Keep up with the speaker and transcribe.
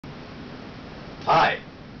Hi,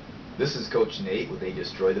 this is Coach Nate with a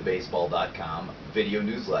DestroyTheBaseball.com video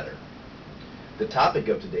newsletter. The topic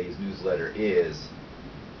of today's newsletter is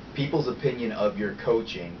people's opinion of your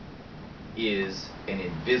coaching is an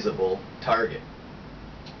invisible target.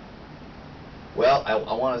 Well, I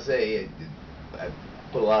want to say I've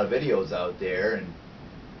put a lot of videos out there and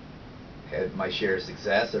had my share of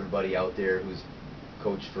success. Everybody out there who's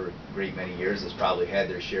coached for a great many years has probably had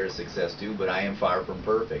their share of success too, but I am far from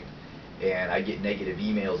perfect. And I get negative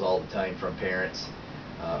emails all the time from parents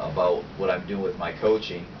about what I'm doing with my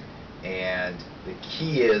coaching. And the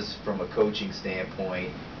key is, from a coaching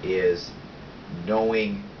standpoint, is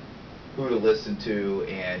knowing who to listen to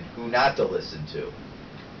and who not to listen to,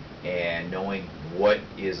 and knowing what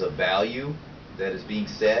is of value that is being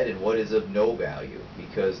said and what is of no value,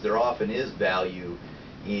 because there often is value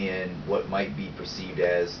in what might be perceived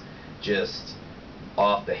as just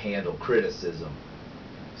off the handle criticism.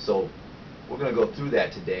 So we're going to go through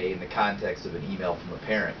that today in the context of an email from a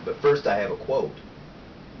parent. But first, I have a quote.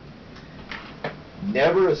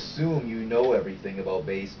 Never assume you know everything about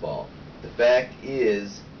baseball. The fact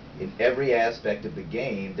is, in every aspect of the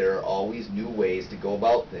game, there are always new ways to go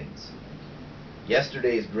about things.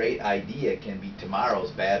 Yesterday's great idea can be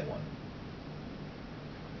tomorrow's bad one.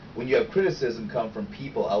 When you have criticism come from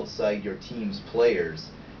people outside your team's players,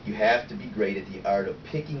 you have to be great at the art of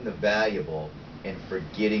picking the valuable and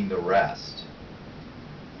forgetting the rest.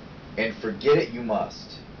 And forget it you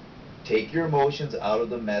must. Take your emotions out of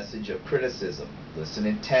the message of criticism. Listen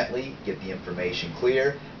intently, get the information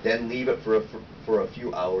clear, then leave it for a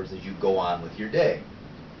few hours as you go on with your day.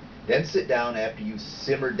 Then sit down after you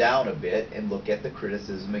simmer down a bit and look at the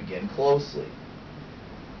criticism again closely.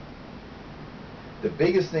 The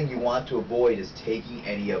biggest thing you want to avoid is taking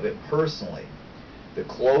any of it personally. The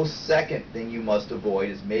close second thing you must avoid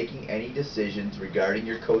is making any decisions regarding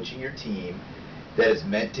your coaching your team that is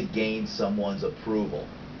meant to gain someone's approval.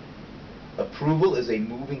 Approval is a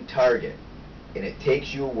moving target, and it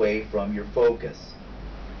takes you away from your focus.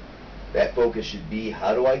 That focus should be,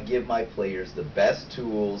 how do I give my players the best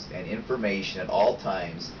tools and information at all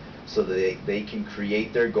times so that they can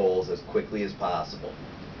create their goals as quickly as possible.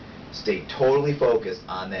 Stay totally focused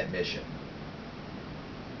on that mission.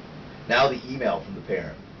 Now the email from the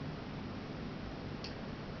parent.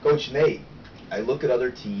 Coach Nate, I look at other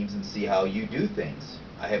teams and see how you do things.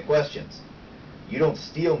 I have questions. You don't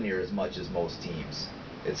steal near as much as most teams.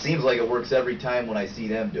 It seems like it works every time when I see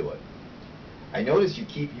them do it. I notice you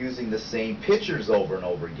keep using the same pitchers over and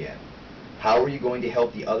over again. How are you going to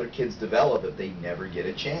help the other kids develop if they never get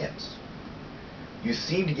a chance? You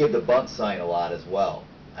seem to give the bunt sign a lot as well.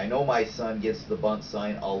 I know my son gets the bunt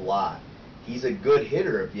sign a lot. He's a good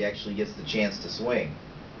hitter if he actually gets the chance to swing.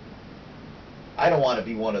 I don't want to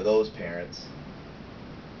be one of those parents.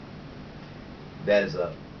 That is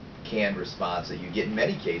a canned response that you get in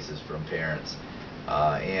many cases from parents,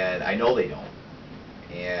 and I know they don't.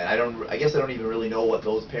 And I guess I don't even really know what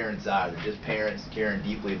those parents are. They're just parents caring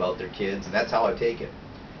deeply about their kids, and that's how I take it.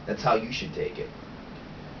 That's how you should take it.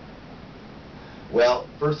 Well,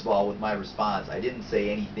 first of all, with my response, I didn't say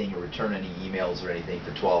anything or return any emails or anything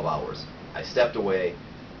for 12 hours. I stepped away,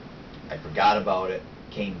 I forgot about it,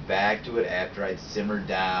 came back to it after I'd simmered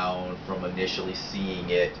down from initially seeing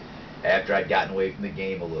it, after I'd gotten away from the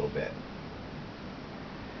game a little bit.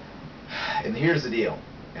 And here's the deal,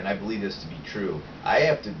 and I believe this to be true. I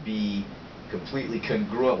have to be completely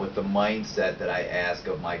congruent with the mindset that I ask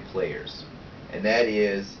of my players. And that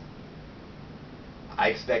is, I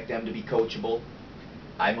expect them to be coachable.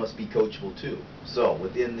 I must be coachable too. So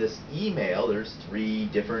within this email, there's 3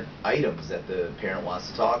 different items that the parent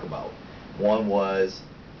wants to talk about. One was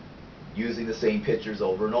using the same pitchers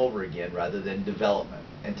over and over again rather than development.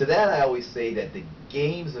 And to that I always say that the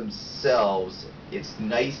games themselves, it's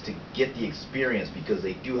nice to get the experience because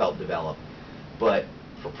they do help develop. But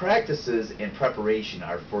for practices and preparation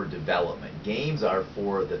are for development. Games are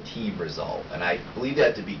for the team result. And I believe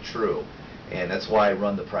that to be true. And that's why I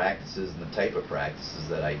run the practices and the type of practices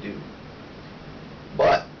that I do.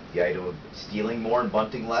 But the item of stealing more and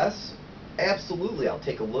bunting less, absolutely, I'll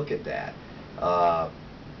take a look at that.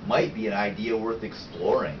 Might be an idea worth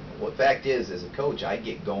exploring. What fact is, as a coach, I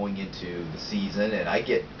get going into the season and I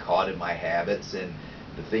get caught in my habits, and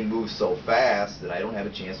the thing moves so fast that I don't have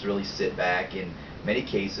a chance to really sit back and, in many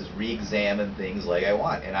cases, re-examine things like I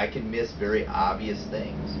want, and I can miss very obvious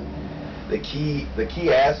things. The key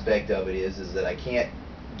aspect of it is that I can't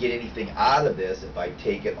get anything out of this if I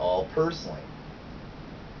take it all personally.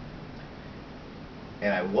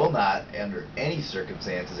 And I will not, under any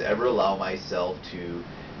circumstances, ever allow myself to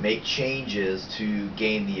make changes to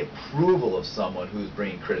gain the approval of someone who's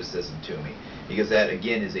bringing criticism to me, because that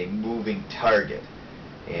again is a moving target,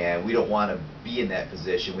 and we don't want to be in that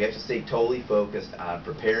position. We have to stay totally focused on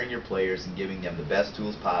preparing your players and giving them the best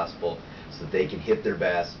tools possible so that they can hit their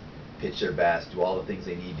best, pitch their best, do all the things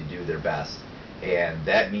they need to do their best, and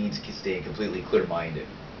that means staying completely clear-minded.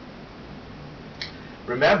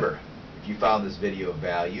 Remember, if you found this video of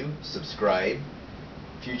value, subscribe.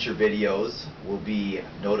 Future videos will be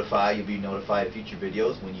notified. You'll be notified of future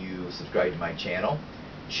videos when you subscribe to my channel.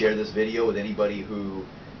 Share this video with anybody who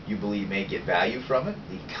you believe may get value from it.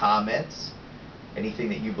 Leave comments. Anything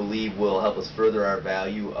that you believe will help us further our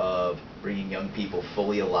value of bringing young people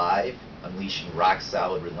fully alive, unleashing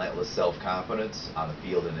rock-solid, relentless self-confidence on the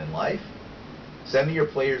field and in life. Send me your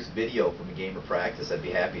player's video from a game of practice. I'd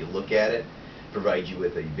be happy to look at it, provide you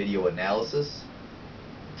with a video analysis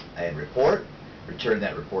and report. Return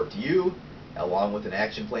that report to you along with an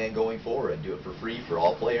action plan going forward, and do it for free for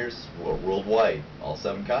all players worldwide, all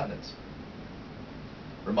 7 continents.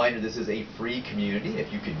 Reminder, this is a free community.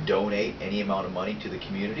 If you could donate any amount of money to the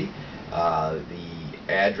community,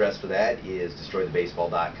 the address for that is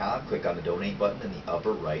destroythebaseball.com. Click on the donate button in the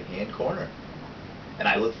upper right hand corner, and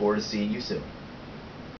I look forward to seeing you soon.